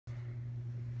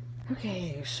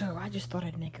Okay, so I just thought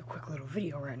I'd make a quick little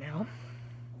video right now.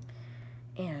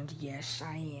 And yes,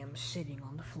 I am sitting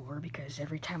on the floor because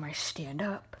every time I stand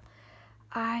up,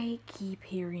 I keep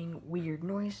hearing weird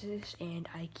noises and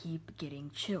I keep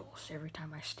getting chills every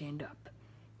time I stand up.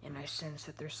 And I sense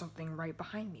that there's something right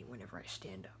behind me whenever I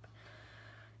stand up.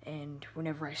 And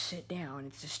whenever I sit down,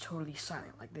 it's just totally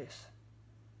silent like this.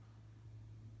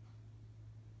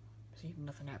 See,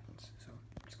 nothing happens, so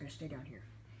I'm just gonna stay down here.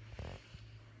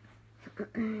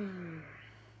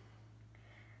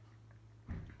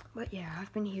 But yeah,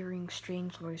 I've been hearing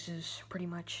strange noises pretty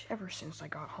much ever since I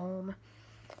got home.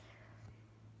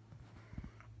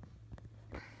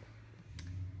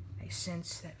 I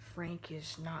sense that Frank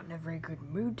is not in a very good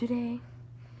mood today,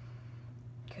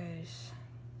 because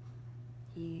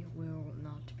he will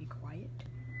not be quiet.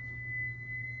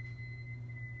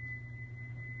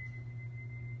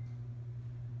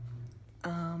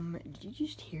 Did you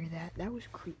just hear that? That was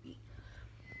creepy.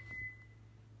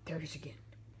 There it is again.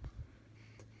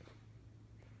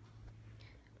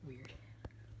 Weird.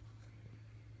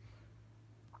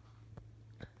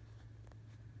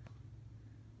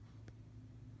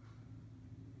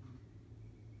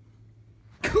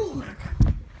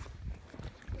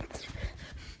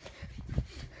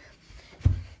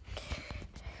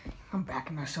 I'm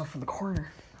backing myself in the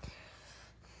corner.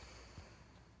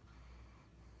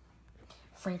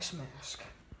 Frank's mask.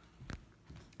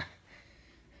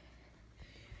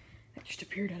 That just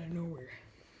appeared out of nowhere.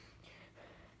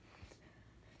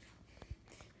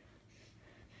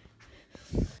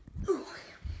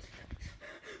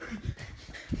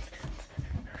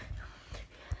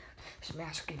 This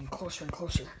mask getting closer and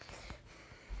closer.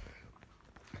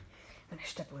 Then I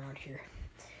step around here.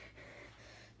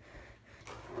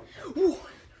 Ooh.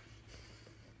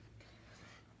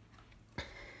 You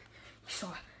saw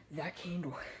that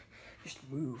candle just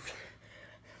moved.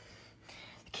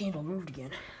 The candle moved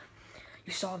again.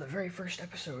 You saw the very first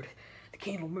episode. The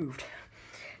candle moved.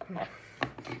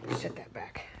 Set that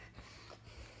back.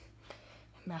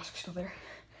 Mask still there.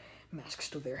 Mask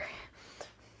still there.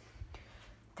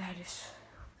 That is